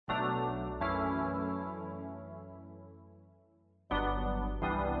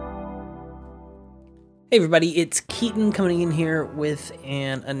Hey everybody, it's Keaton coming in here with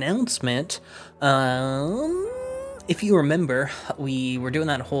an announcement. If you remember, we were doing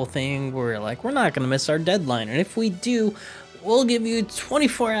that whole thing where we're not going to miss our deadline, and if we do, we'll give you a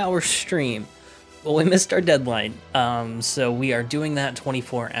 24-hour stream. Well, we missed our deadline, so we are doing that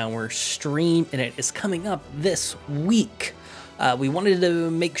 24-hour stream, and it is coming up this week. We wanted to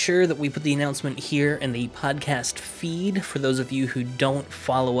make sure that we put the announcement here in the podcast feed for those of you who don't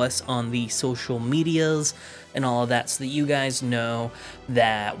follow us on the social medias and all of that, so that you guys know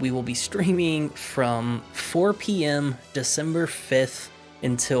that we will be streaming from 4 p.m. December 5th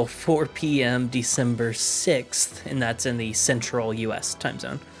until 4 p.m. December 6th, and that's in the Central U.S. time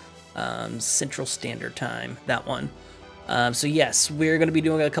zone. Central Standard Time, that one. So yes, we're going to be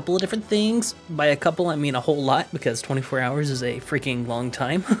doing a couple of different things. By a couple, I mean a whole lot, because 24 hours is a freaking long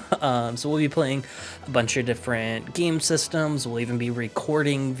time. So we'll be playing a bunch of different game systems. We'll even be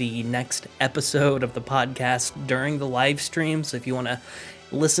recording the next episode of the podcast during the live stream. So if you want to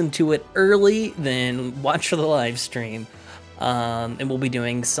listen to it early, then watch the live stream. And we'll be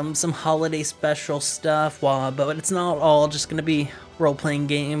doing some holiday special stuff, but it's not all just going to be role-playing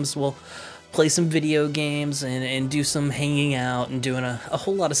games. We'll play some video games and do some hanging out and doing a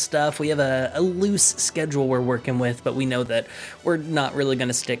whole lot of stuff. We have a loose schedule we're working with, but we know that we're not really going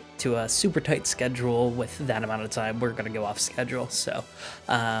to stick to a super tight schedule with that amount of time. We're going to go off schedule, so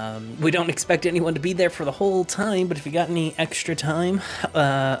we don't expect anyone to be there for the whole time, but if you got any extra time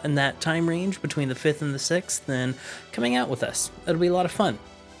in that time range between the 5th and the 6th, then coming out with us. It'll be a lot of fun.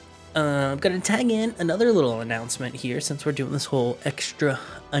 I'm going to tag in another little announcement here since we're doing this whole extra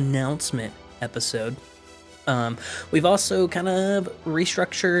announcement episode. We've also kind of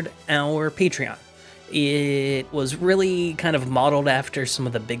restructured our Patreon. It was really kind of modeled after some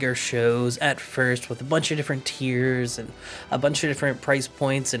of the bigger shows at first, with a bunch of different tiers and a bunch of different price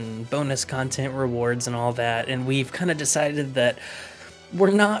points and bonus content rewards and all that. And we've kind of decided that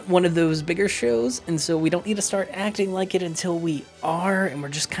we're not one of those bigger shows, and so we don't need to start acting like it until we are, and we're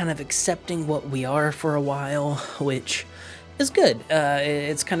just kind of accepting what we are for a while, which is good.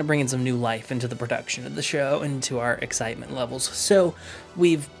 It's kind of bringing some new life into the production of the show and to our excitement levels. So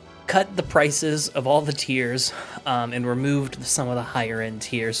we've cut the prices of all the tiers and removed some of the higher end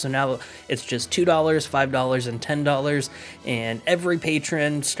tiers. So now it's just $2, $5, and $10, and every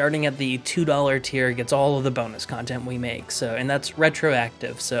patron starting at the $2 tier gets all of the bonus content we make. So, and that's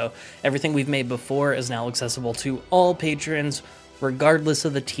retroactive. So everything we've made before is now accessible to all patrons, regardless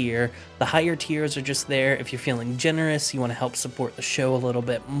of the tier. The higher tiers are just there if you're feeling generous, you want to help support the show a little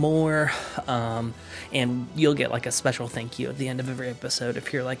bit more, and you'll get like a special thank you at the end of every episode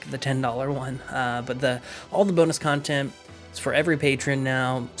if you're like the $10 one. But all the bonus content is for every patron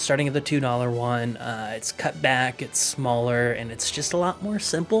now, starting at the $2 one. It's cut back, it's smaller, and it's just a lot more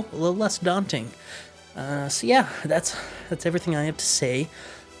simple, a little less daunting. So yeah, that's everything I have to say.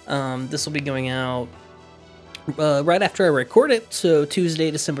 This will be going out right after I record it, so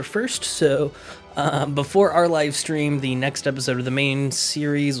Tuesday, December 1st, so before our live stream, the next episode of the main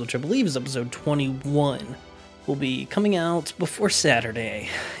series, which I believe is episode 21, will be coming out before Saturday,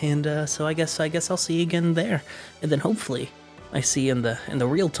 and so I guess I'll see you again there, and then hopefully I see you in the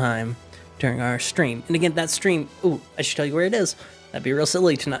real time during our stream. And again, that stream, I should tell you where it is. That'd be real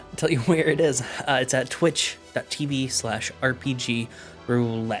silly to not tell you where it is. It's at twitch.tv/RPG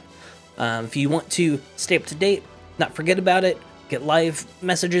Roulette. If you want to stay up to date, not forget about it, get live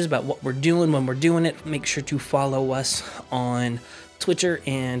messages about what we're doing when we're doing it, make sure to follow us on Twitter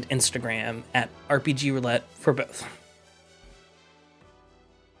and Instagram at RPG Roulette for both.